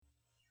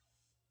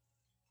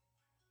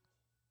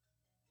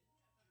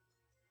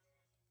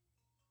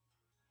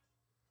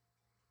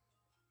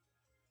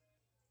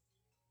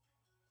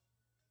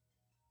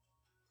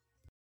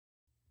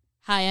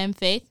Hi, I'm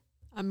Faith.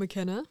 I'm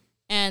Makena.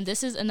 And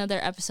this is another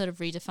episode of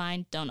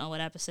Redefined. Don't know what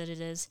episode it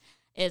is.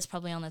 It's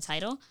probably on the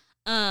title.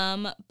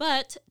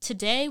 But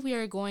today we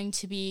are going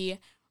to be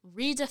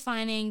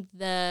redefining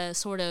the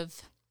sort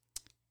of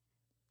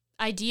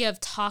idea of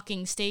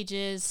talking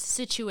stages,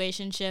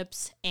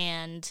 situationships,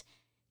 and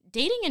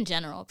dating in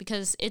general,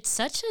 because it's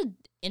such an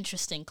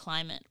interesting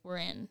climate we're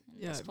in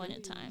at this point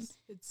in time.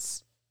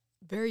 It's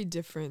very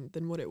different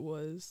than what it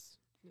was.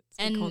 It's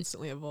and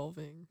constantly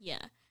evolving. Yeah.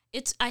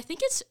 I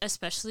think it's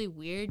especially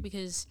weird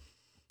because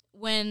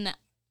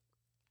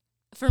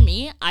for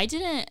me, I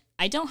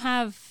don't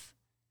have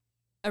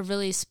a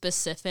really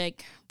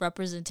specific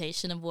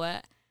representation of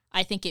what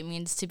I think it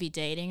means to be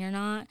dating or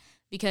not,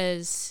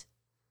 because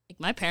like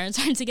my parents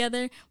aren't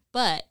together,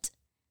 but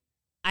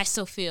I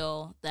still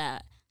feel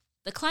that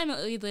the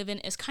climate we live in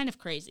is kind of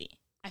crazy.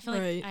 I feel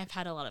like I've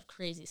had a lot of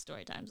crazy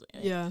story times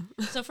lately. Yeah.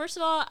 So first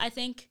of all,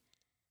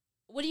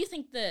 what do you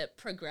think the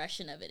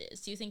progression of it is?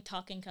 Do you think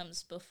talking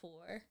comes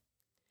before?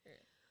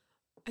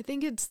 I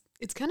think it's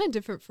kind of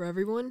different for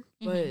everyone,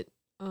 but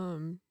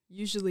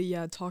usually,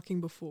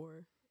 talking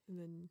before, and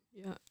then,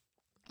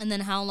 And then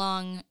how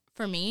long,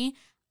 for me,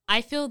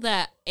 I feel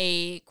that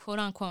a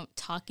quote-unquote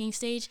talking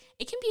stage,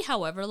 it can be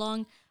however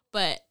long,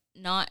 but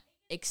not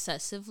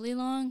excessively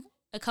long.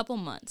 A couple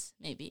months,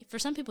 maybe. For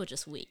some people,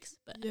 just weeks.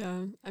 But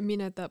yeah, I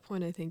mean, at that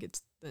point, I think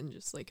it's then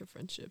just like a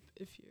friendship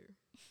if you're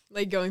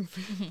like going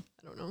for, I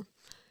don't know.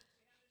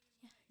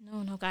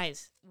 No,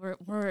 guys,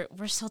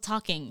 we're still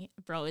talking,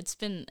 bro. It's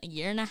been a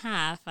year and a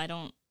half. I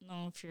don't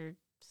know if you're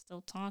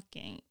still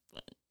talking,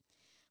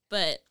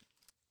 but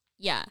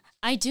yeah,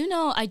 I do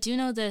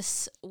know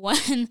this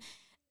one.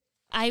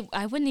 I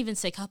wouldn't even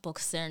say couple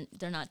because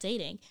they're not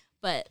dating,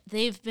 but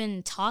they've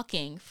been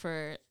talking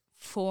for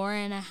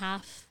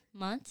 4.5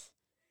 months.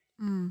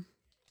 And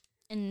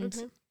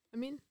okay. I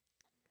mean,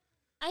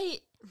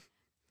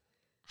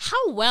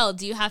 how well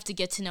do you have to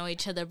get to know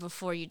each other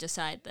before you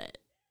decide that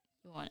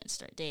you want to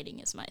start dating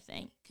is my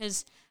thing?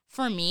 Because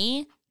for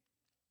me,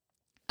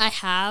 I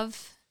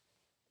have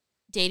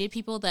dated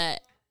people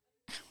that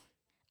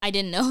I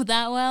didn't know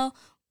that well,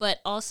 but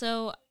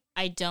also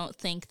I don't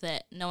think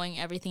that knowing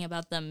everything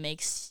about them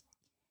makes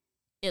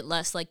it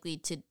less likely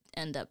to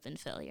end up in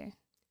failure.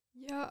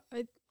 Yeah,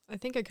 I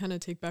think I kind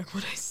of take back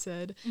what I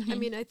said. I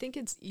mean, I think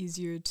it's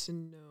easier to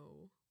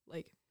know,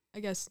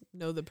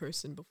 know the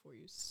person before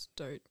you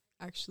start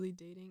actually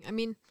dating. I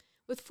mean,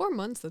 with 4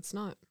 months, that's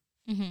not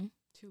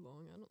too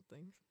long, I don't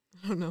think.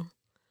 I don't know.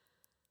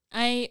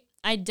 I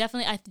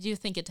do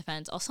think it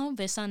depends. Also,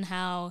 based on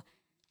how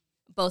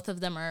both of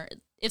them are,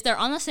 if they're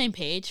on the same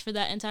page for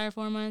that entire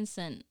 4 months,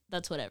 then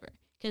that's whatever.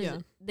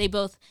 Because they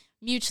both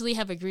mutually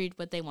have agreed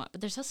what they want.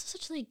 But there's also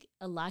such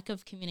a lack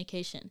of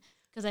communication.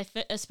 Because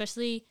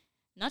especially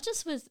not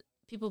just with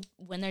people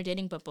when they're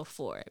dating, but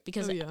before.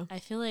 Because I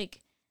feel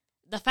like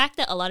the fact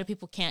that a lot of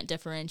people can't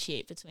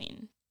differentiate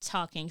between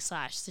talking /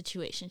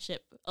 situationship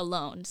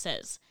alone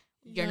says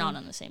you're not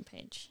on the same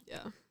page.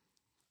 Yeah,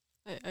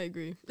 I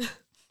agree.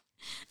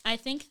 I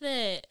think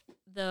that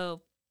a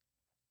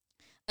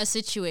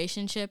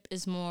situationship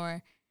is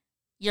more,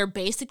 you're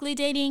basically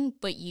dating,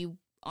 but you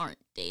aren't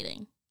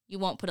dating. You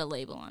won't put a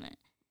label on it.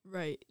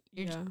 Right.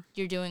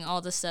 You're doing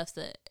all the stuff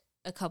that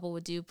a couple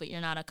would do, but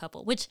you're not a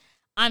couple. Which,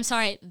 I'm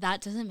sorry,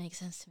 that doesn't make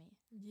sense to me.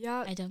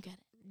 Yeah. I don't get it.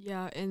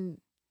 Yeah, and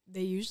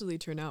they usually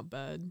turn out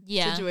bad.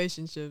 Yeah.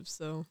 Situationships,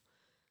 so.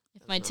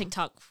 If my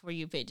TikTok For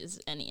You page is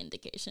any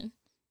indication.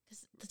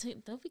 Because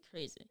they'll be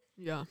crazy.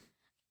 Yeah.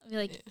 I'll be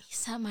like, he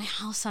set my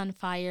house on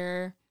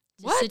fire.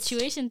 What?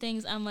 Situation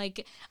things. I'm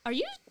like, are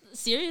you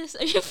serious?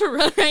 Are you for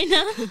real right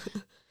now?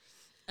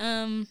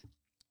 How do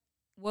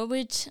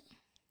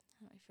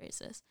I phrase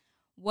this?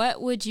 What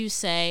would you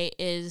say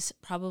is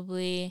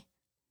probably,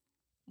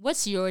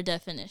 what's your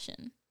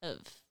definition of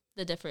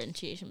the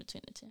differentiation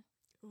between the two?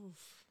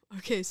 Oof.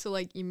 Okay, so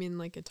you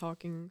mean a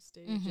talking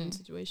stage and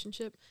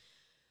situationship?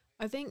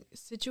 I think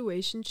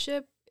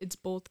situationship, it's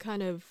both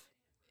kind of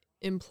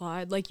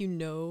implied,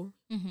 you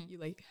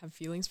have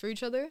feelings for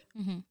each other,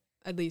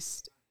 at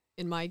least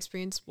in my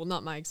experience. Well,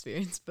 not my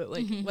experience, but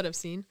what I've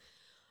seen.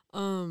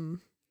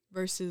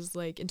 Versus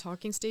in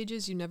talking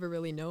stages, you never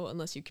really know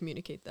unless you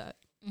communicate that.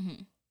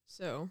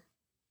 So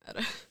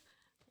I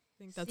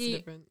think that's the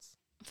difference.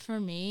 For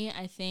me,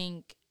 I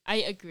think I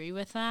agree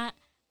with that,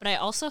 but I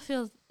also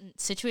feel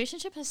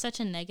situationship has such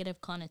a negative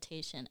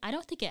connotation. I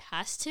don't think it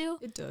has to.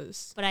 It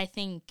does. But I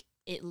think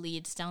it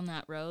leads down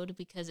that road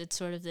because it's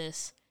sort of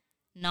this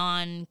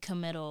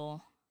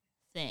non-committal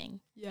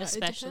thing. Yeah,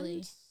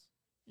 especially.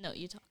 No,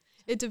 you talk.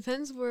 It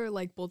depends where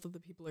both of the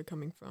people are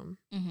coming from.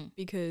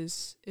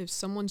 Because if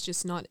someone's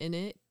just not in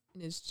it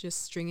and is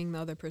just stringing the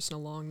other person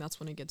along, that's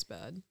when it gets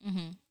bad.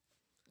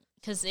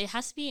 Because it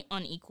has to be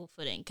on equal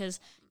footing. Because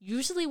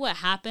usually what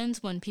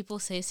happens when people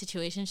say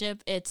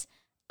situationship, it's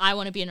I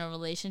want to be in a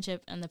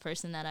relationship and the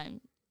person that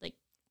I'm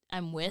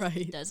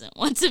with doesn't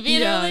want to be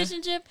in a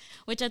relationship.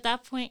 Which at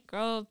that point,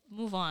 girl,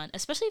 move on.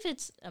 Especially if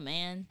it's a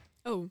man.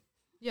 Oh,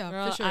 yeah,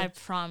 girl, for sure. I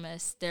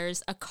promise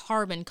there's a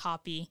carbon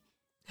copy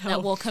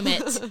that will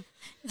commit.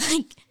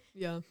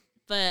 Yeah.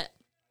 But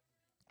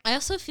I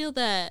also feel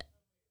that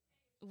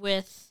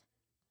with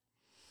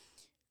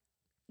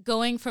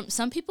going from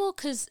some people,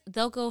 because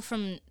they'll go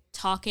from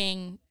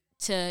talking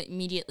to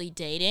immediately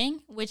dating,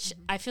 which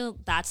I feel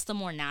that's the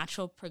more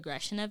natural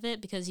progression of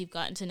it, because you've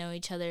gotten to know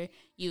each other,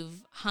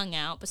 you've hung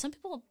out. But some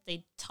people,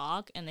 they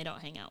talk and they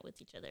don't hang out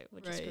with each other,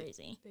 which is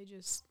crazy. They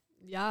just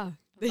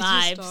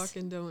just talk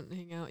and don't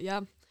hang out.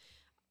 Yeah.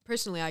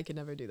 Personally, I could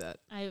never do that.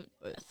 I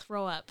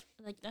throw up.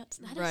 Like, that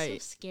is so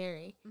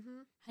scary.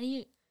 How do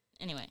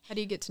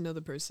you get to know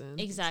the person?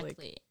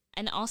 Exactly.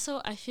 And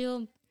also, I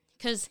feel,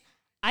 because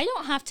I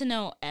don't have to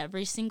know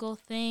every single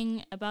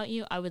thing about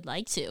you. I would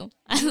like to.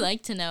 I'd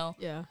like to know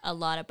a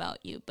lot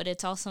about you, but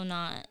it's also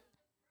not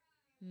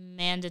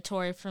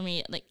mandatory for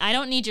me. Like, I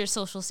don't need your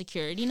social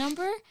security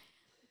number,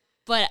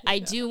 but I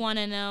do want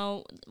to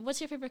know,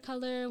 what's your favorite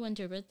color? When's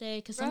your birthday?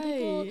 Because some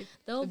people,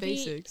 they'll be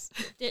basics.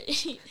 They're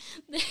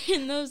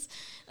in those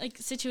like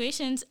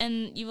situations,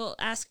 and you will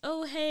ask,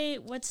 "Oh, hey,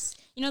 what's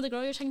the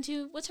girl you're talking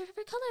to? What's her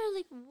favorite color?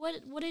 Like,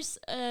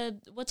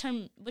 what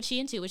term? What's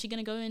she into? What's she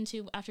gonna go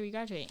into after we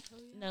graduate?"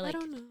 And they're like, I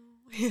don't know.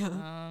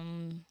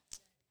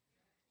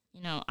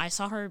 Yeah. I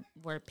saw her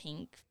wear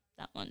pink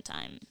that one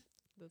time.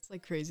 That's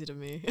like crazy to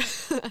me.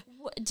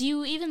 Do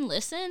you even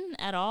listen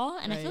at all?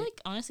 And I feel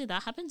like, honestly,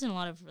 that happens in a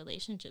lot of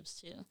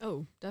relationships too.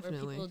 Oh,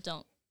 definitely. Where people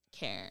don't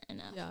care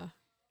enough. Yeah.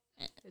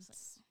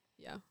 It's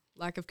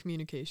lack of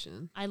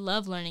communication. I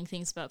love learning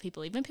things about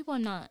people, even people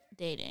I'm not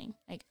dating.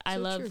 Like, I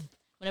love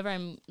whenever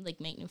I'm like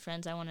make new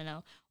friends, I want to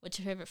know what's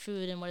your favorite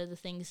food and what are the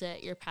things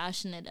that you're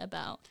passionate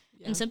about.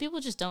 Yeah. And some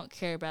people just don't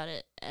care about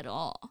it at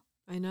all.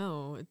 I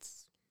know,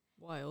 it's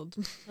wild.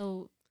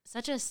 So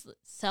such a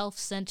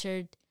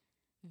self-centered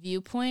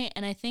viewpoint,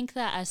 and I think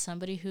that as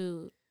somebody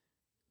who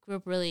grew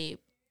up really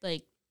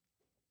like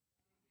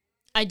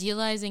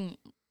idealizing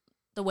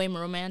the way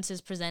romance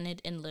is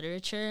presented in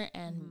literature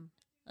and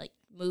like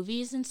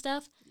movies and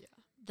stuff,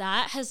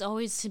 that has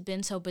always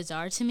been so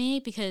bizarre to me,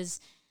 because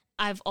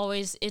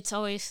it's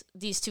always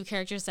these two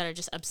characters that are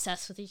just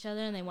obsessed with each other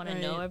and they want to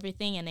know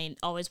everything and they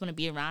always want to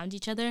be around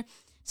each other.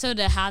 So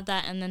to have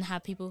that, and then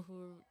have people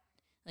who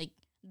like,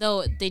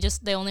 though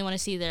they only want to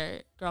see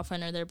their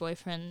girlfriend or their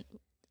boyfriend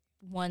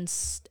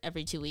once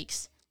every 2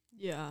 weeks.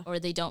 Yeah. Or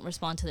they don't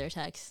respond to their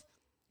texts.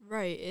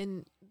 Right.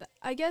 And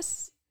I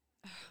guess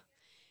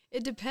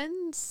it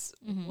depends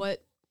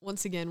what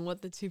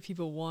the two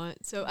people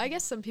want. So I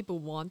guess some people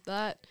want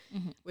that,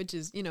 which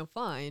is,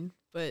 fine.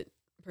 But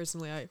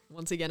personally, I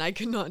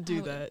could not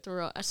do that.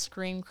 Throw a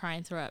scream, cry,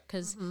 and throw up,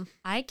 because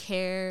I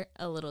care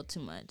a little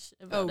too much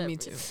about me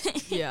too.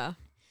 Yeah.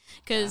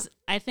 Because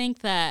I think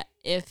that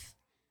if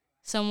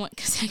someone,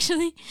 because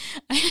actually,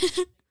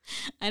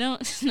 I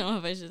don't know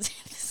if I should say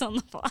this on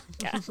the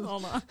podcast.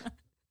 Hold on.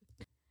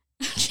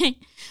 Okay.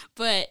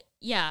 But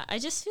yeah, I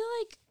just feel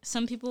like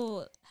some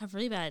people have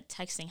really bad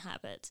texting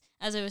habits.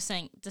 As I was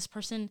saying, this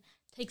person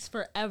takes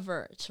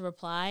forever to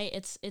reply.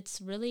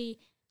 It's really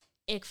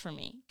ick for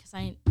me, because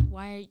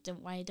why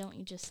don't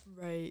you just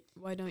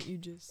why don't you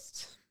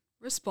just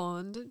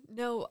respond?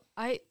 No,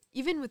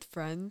 even with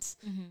friends,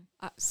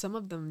 some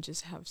of them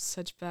just have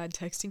such bad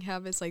texting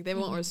habits. Like, they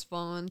won't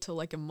respond till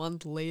like a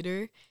month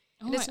later.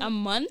 A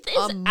month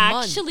is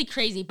actually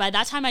crazy. By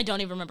that time, I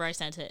don't even remember I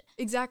sent it.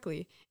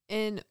 Exactly.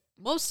 And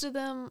most of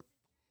them,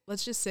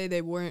 let's just say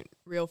they weren't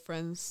real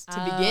friends to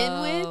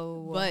begin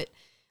with. But,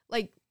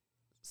 like,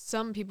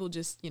 some people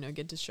just,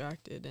 get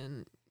distracted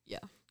and,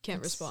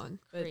 can't respond.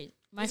 But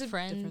my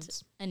friend,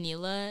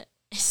 Anila,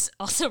 is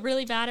also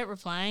really bad at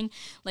replying.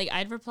 Like,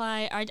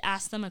 I'd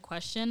ask them a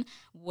question,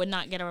 would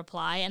not get a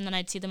reply, and then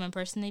I'd see them in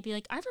person, they'd be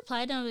like, I've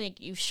replied, and I'm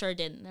like, you sure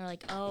didn't. And they're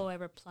like, oh, I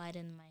replied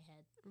in my head.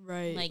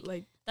 Right.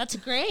 Like that's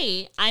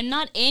great. I'm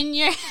not in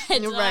your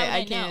head. So right,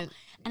 I can't.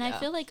 And I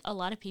feel like a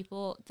lot of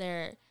people,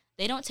 they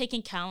don't take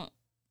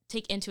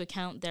into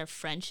account their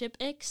friendship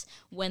icks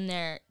when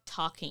they're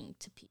talking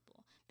to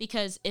people.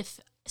 Because if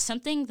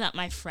something that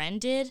my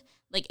friend did,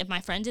 like if my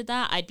friend did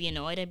that, I'd be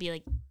annoyed. I'd be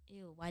like,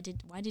 ew, why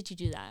did you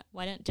do that?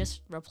 Why don't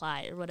just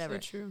reply or whatever? So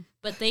true.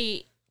 But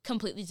they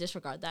completely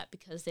disregard that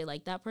because they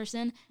like that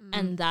person,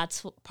 and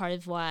that's part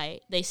of why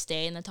they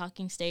stay in the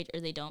talking stage or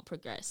they don't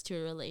progress to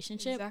a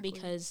relationship. Exactly.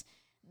 Because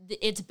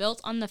it's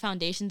built on the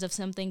foundations of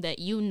something that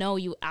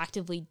you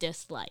actively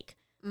dislike,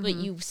 but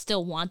you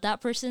still want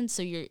that person,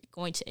 so you're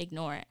going to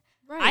ignore it.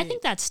 Right. I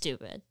think that's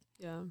stupid.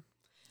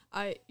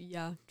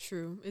 Yeah,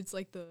 true. It's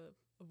like the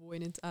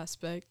avoidance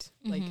aspect.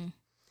 Like,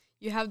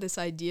 you have this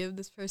idea of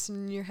this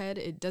person in your head,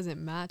 it doesn't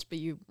match, but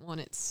you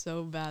want it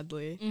so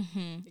badly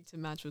like, to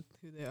match with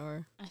who they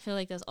are. I feel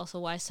like that's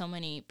also why so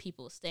many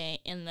people stay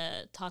in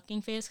the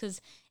talking phase, because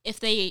if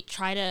they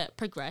try to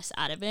progress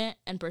out of it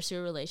and pursue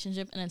a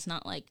relationship and it's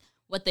not like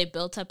what they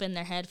built up in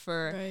their head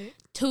for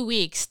 2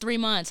 weeks, 3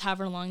 months,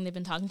 however long they've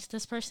been talking to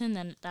this person,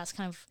 then that's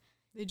kind of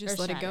they just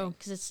let it go.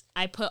 Because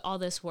I put all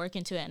this work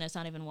into it and it's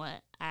not even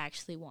what I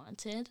actually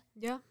wanted.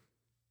 Yeah.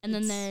 And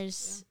then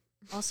there's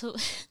also,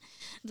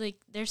 like,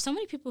 there's so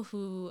many people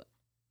who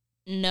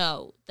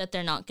know that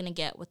they're not going to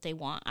get what they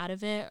want out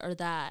of it, or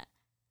that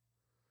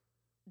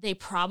they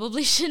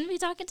probably shouldn't be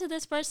talking to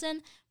this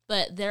person,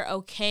 but they're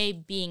okay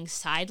being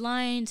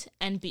sidelined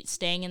and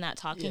staying in that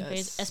talking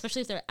phase,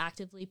 especially if they're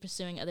actively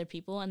pursuing other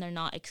people and they're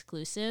not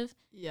exclusive.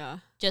 Yeah.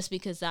 Just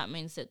because that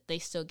means that they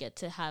still get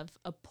to have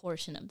a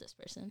portion of this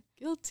person.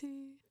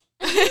 Guilty.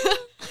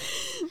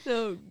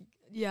 No,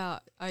 yeah,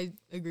 I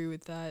agree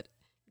with that.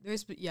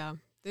 There's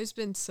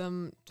been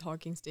some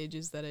talking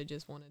stages that I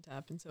just wanted to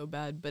happen so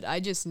bad, but I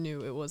just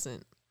knew it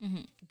wasn't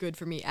good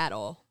for me at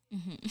all.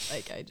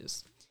 Like,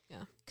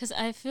 Because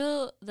I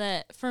feel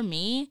that for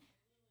me,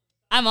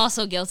 I'm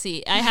also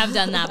guilty. I have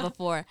done that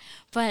before.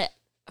 But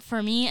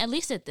for me, at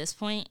least at this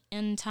point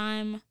in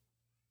time,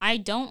 I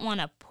don't want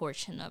a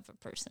portion of a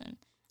person.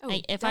 Oh,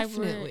 like,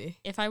 definitely.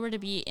 If I were to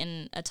be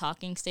in a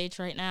talking stage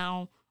right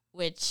now,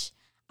 which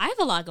I have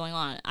a lot going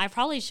on, I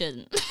probably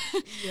shouldn't.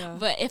 Yeah.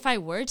 But if I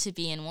were to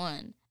be in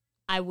one,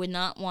 I would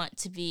not want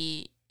to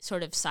be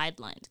sort of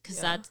sidelined, because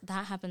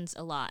that happens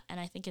a lot, and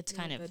I think it's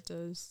kind of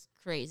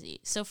crazy.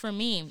 So for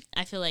me,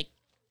 I feel like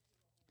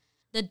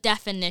the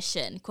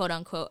definition, quote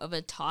unquote, of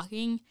a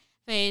talking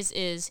phase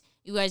is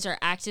you guys are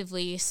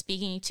actively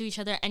speaking to each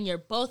other and you're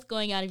both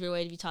going out of your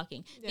way to be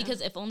talking. Yeah.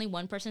 Because if only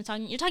one person's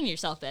talking, you're talking to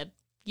yourself, babe.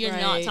 You're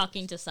not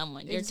talking to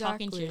someone. You're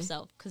talking to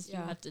yourself, because you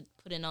have to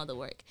put in all the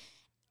work.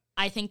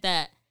 I think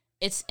that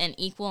it's an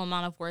equal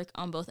amount of work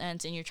on both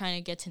ends, and you're trying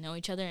to get to know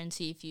each other and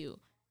see if you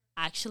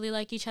actually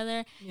like each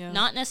other. Yeah.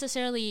 Not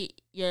necessarily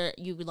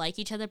you like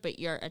each other, but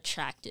you're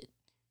attracted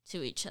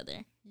to each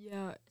other.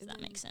 Yeah. Does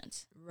that make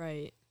sense?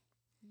 Right.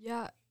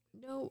 Yeah,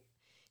 no,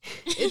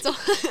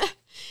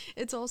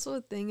 it's also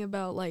a thing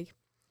about, like,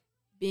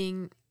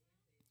 being,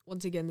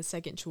 once again, the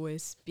second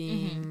choice,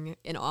 being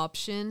an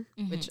option,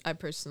 which I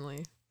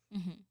personally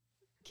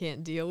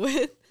can't deal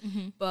with.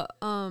 But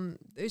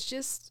there's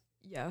just,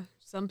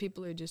 some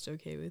people are just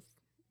okay with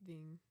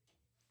being,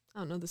 I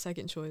don't know, the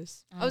second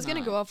choice. I was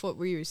gonna go off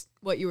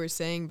what you were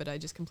saying, but I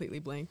just completely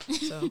blanked.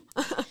 So,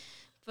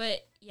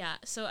 but yeah,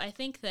 so I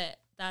think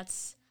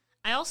that's.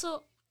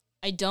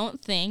 I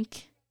don't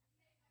think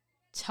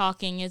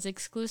talking is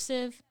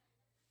exclusive.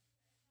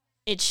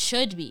 It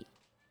should be,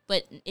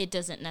 but it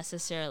doesn't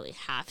necessarily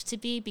have to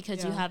be,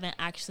 because you haven't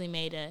actually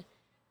made a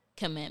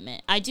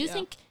commitment. I do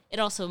think it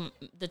also,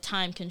 the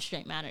time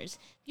constraint matters.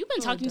 If you've been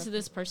talking to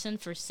this person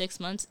for 6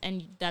 months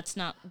and that's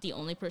not the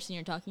only person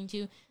you're talking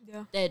to,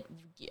 that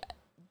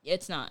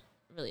it's not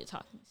really a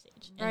talking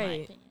stage, in my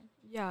opinion.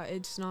 Yeah,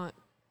 it's not.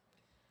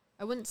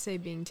 I wouldn't say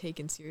being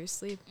taken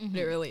seriously, but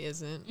it really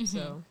isn't.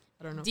 So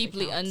I don't know.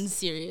 Deeply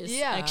unserious,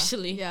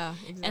 actually. Yeah,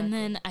 exactly. And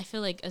then I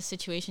feel like a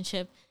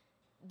situationship,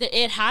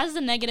 it has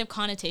the negative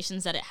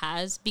connotations that it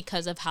has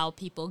because of how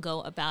people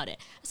go about it.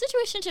 A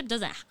situationship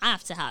doesn't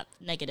have to have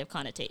negative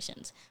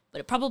connotations, but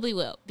it probably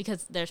will,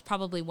 because there's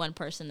probably one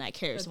person that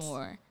cares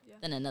more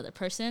than another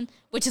person,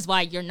 which is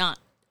why you're not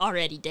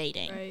already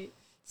dating. Right.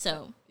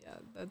 So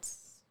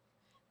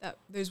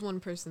there's one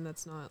person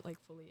that's not, like,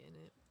 fully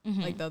in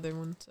it, like the other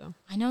one. So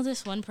I know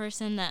this one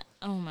person that,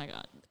 oh my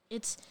God,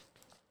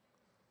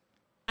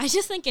 I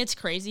just think it's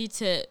crazy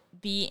to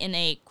be in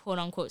a quote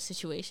unquote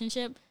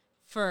situationship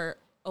for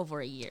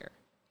over a year.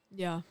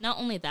 Yeah. Not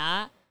only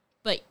that,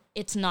 but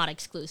it's not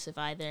exclusive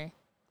either.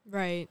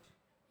 Right.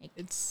 Like,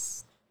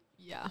 it's,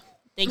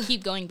 they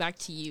keep going back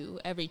to you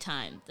every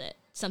time that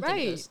something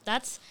goes.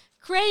 That's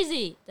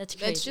crazy. That's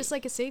crazy. That's just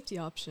like a safety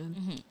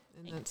option.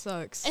 And that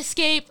sucks.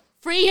 Escape.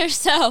 Free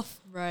yourself.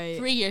 Right.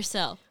 Free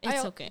yourself.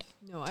 It's okay.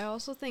 No, I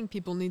also think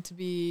people need to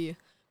be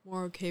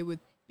more okay with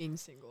being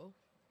single.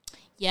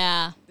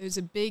 Yeah. There's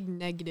a big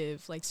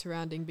negative, like,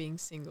 surrounding being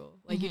single.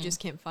 Like, you just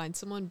can't find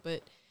someone,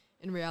 but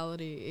in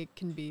reality, it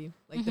can be,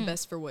 like, the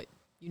best for what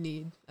you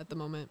need at the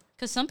moment.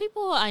 Because some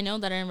people I know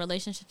that are in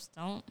relationships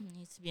don't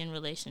need to be in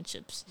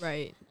relationships.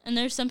 Right. And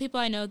there's some people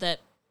I know that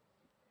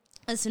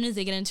as soon as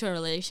they get into a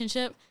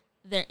relationship,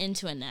 they're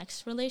into a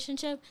next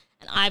relationship.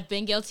 And I've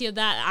been guilty of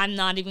that. I'm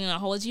not even going to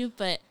hold you,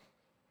 but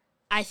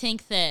I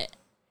think that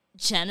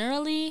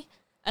generally,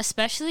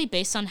 especially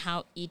based on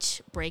how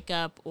each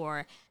breakup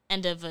or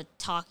end of a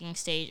talking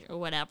stage or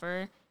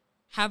whatever,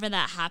 however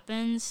that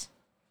happens,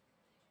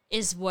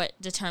 is what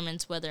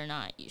determines whether or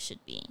not you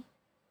should be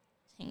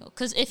single.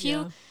 Because if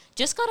you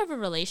just got out of a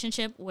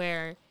relationship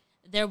where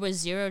there was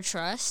zero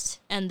trust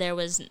and there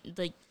was,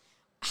 like,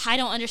 I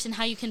don't understand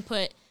how you can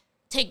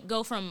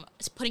go from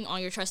putting all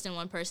your trust in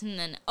one person and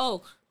then,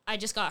 I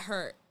just got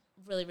hurt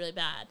really, really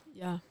bad.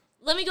 Yeah.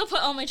 Let me go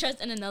put all my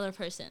trust in another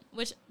person,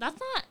 which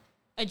that's not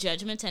a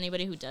judgment to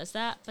anybody who does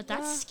that, but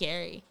that's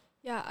scary.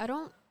 Yeah, I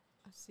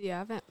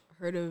haven't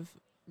heard of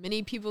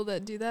many people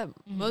that do that.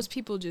 Most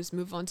people just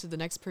move on to the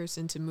next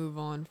person to move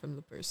on from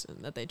the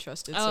person that they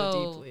trusted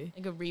so deeply.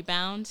 Like a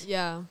rebound?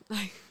 Yeah.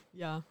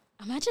 Yeah.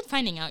 Imagine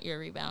finding out you're a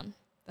rebound.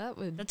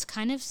 That's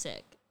kind of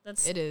sick.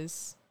 It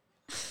is.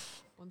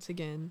 Once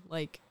again,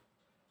 like,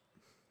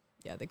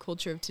 the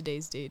culture of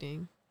today's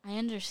dating. I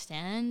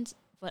understand,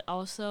 but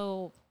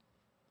also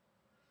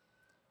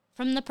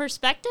from the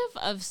perspective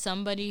of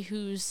somebody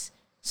who's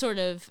sort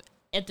of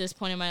at this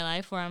point in my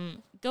life where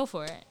go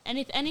for it.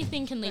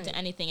 Anything can lead to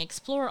anything.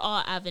 Explore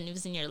all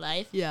avenues in your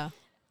life. Yeah.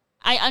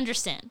 I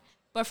understand.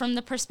 But from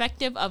the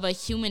perspective of a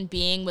human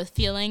being with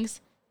feelings,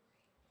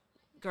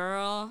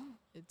 girl,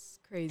 it's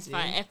crazy.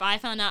 If I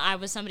found out I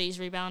was somebody's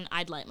rebound,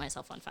 I'd light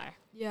myself on fire.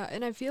 Yeah,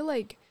 and I feel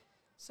like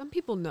some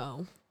people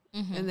know,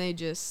 and they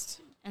just...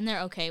 And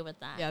they're okay with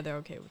that. Yeah, they're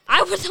okay with that.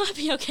 I would not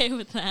be okay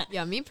with that.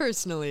 Yeah, me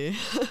personally.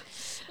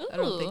 I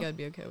don't think I'd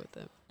be okay with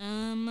it.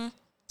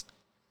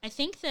 I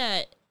think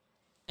that,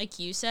 like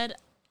you said,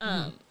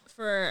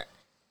 for...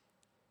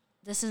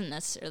 This isn't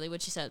necessarily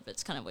what you said, but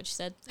it's kind of what you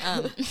said.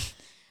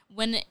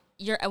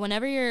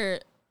 Whenever you're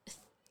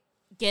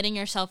getting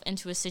yourself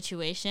into a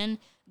situation,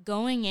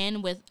 going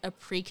in with a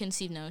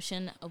preconceived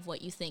notion of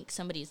what you think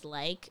somebody's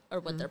like or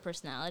what their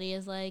personality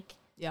is like,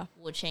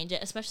 will change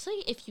it,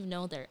 especially if you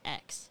know their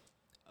ex.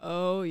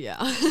 Oh,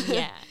 yeah.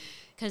 Yeah.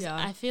 Because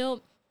I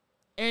feel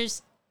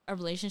there's a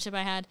relationship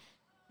I had,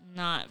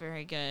 not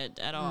very good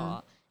at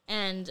all.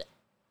 And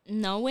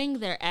knowing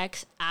their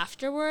ex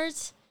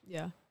afterwards,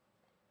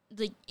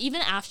 like,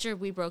 even after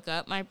we broke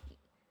up, my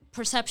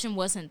perception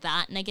wasn't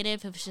that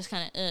negative. It was just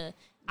kind of,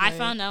 Right. I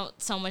found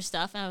out so much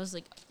stuff, and I was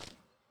like,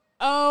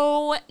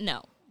 oh,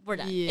 no, we're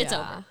done. Yeah. It's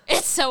over.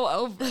 It's so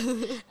over.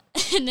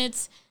 And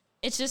it's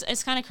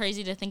kind of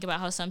crazy to think about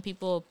how some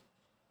people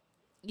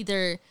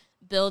either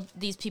build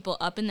these people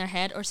up in their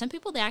head, or some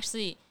people, they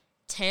actually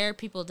tear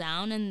people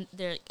down, and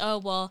they're like, oh,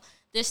 well,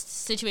 this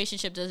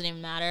situationship doesn't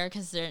even matter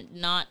because they're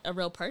not a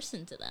real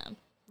person to them.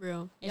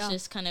 It's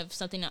just kind of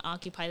something to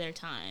occupy their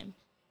time.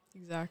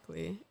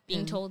 Exactly.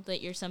 Being told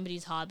that you're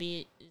somebody's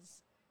hobby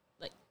is,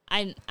 like,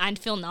 I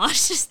feel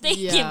nauseous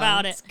thinking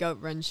about it. It's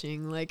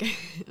gut-wrenching. Like,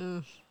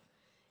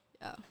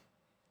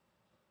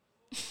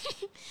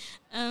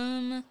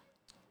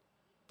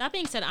 That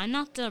being said, I'm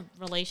not the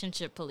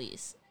relationship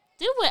police.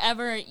 Do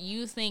whatever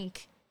you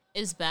think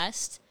is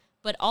best,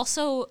 but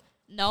also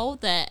know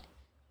that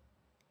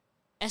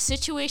a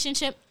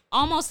situationship,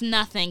 almost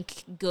nothing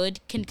good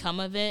can come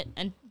of it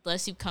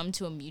unless you come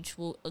to a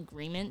mutual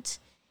agreement.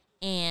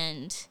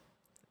 And,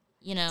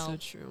 you know, so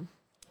true.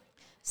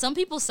 Some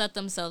people set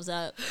themselves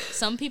up.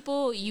 Some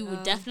people, you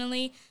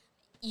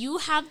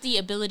have the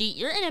ability.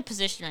 You're in a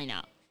position right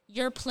now.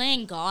 You're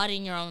playing God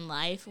in your own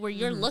life where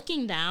you're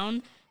looking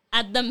down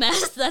at the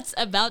mess that's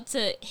about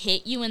to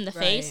hit you in the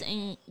face,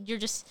 and you're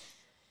just,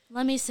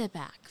 let me sit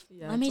back.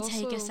 Let me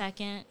take a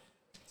second.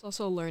 It's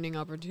also a learning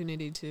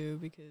opportunity, too,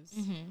 because,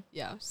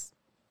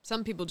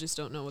 some people just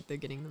don't know what they're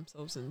getting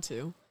themselves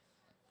into.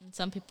 And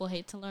some people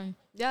hate to learn.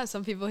 Yeah,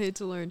 some people hate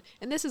to learn.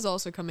 And this is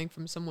also coming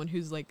from someone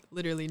who's, like,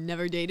 literally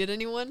never dated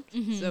anyone.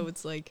 So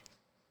it's like,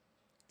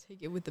 take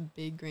it with a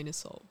big grain of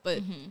salt.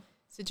 But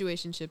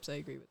situationships, I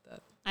agree with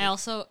that. I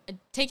also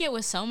take it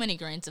with so many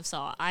grains of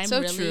salt.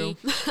 True.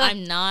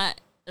 I'm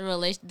not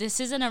this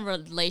isn't a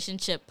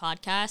relationship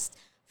podcast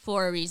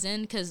for a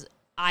reason, because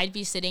I'd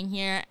be sitting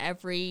here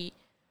every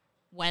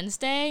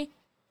Wednesday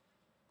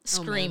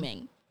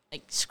screaming.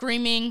 Like,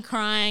 screaming,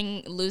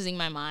 crying, losing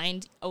my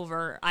mind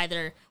over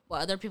either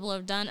what other people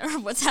have done or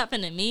what's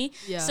happened to me.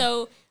 Yeah.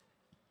 So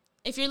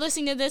if you're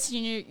listening to this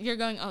and you're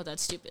going, oh,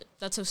 that's stupid.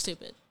 That's so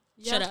stupid.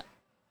 Yep. Shut up.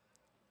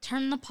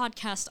 Turn the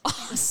podcast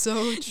off.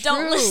 So true.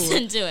 Don't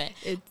listen to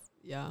it.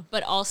 Yeah.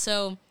 But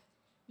also,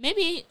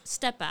 maybe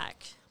step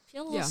back.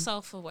 Feel a little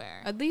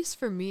self-aware. At least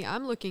for me,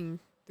 I'm looking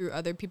through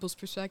other people's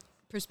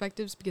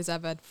perspectives, because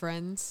I've had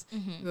friends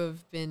who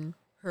have been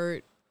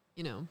hurt,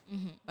 you know,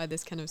 by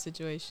this kind of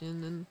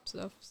situation and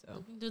stuff.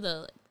 So through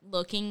the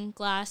looking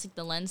glass, like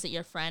the lens that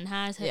your friend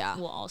has,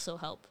 will also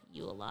help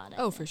you a lot. I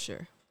think. For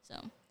sure.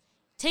 So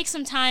take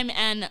some time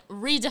and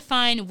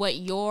redefine what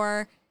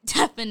your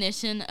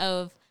definition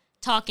of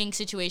talking,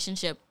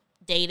 situationship,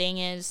 dating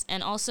is,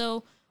 and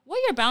also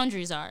what your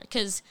boundaries are.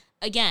 Because,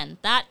 again,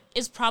 that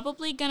is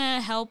probably going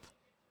to help.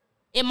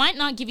 It might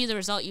not give you the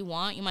result you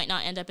want. You might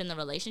not end up in the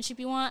relationship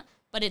you want,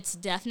 but it's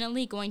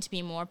definitely going to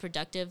be more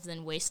productive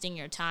than wasting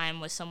your time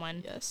with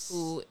someone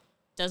who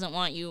doesn't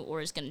want you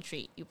or is going to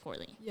treat you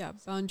poorly. Yeah,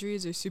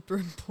 boundaries are super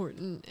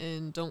important,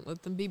 and don't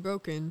let them be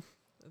broken.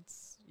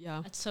 That's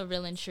so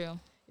real and true.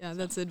 Yeah,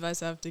 that's the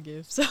advice I have to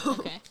give. So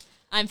okay.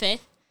 I'm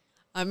Faith.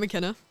 I'm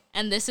Makena.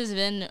 And this has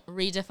been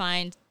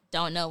Redefined.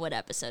 Don't know what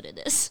episode it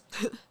is.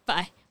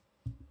 Bye.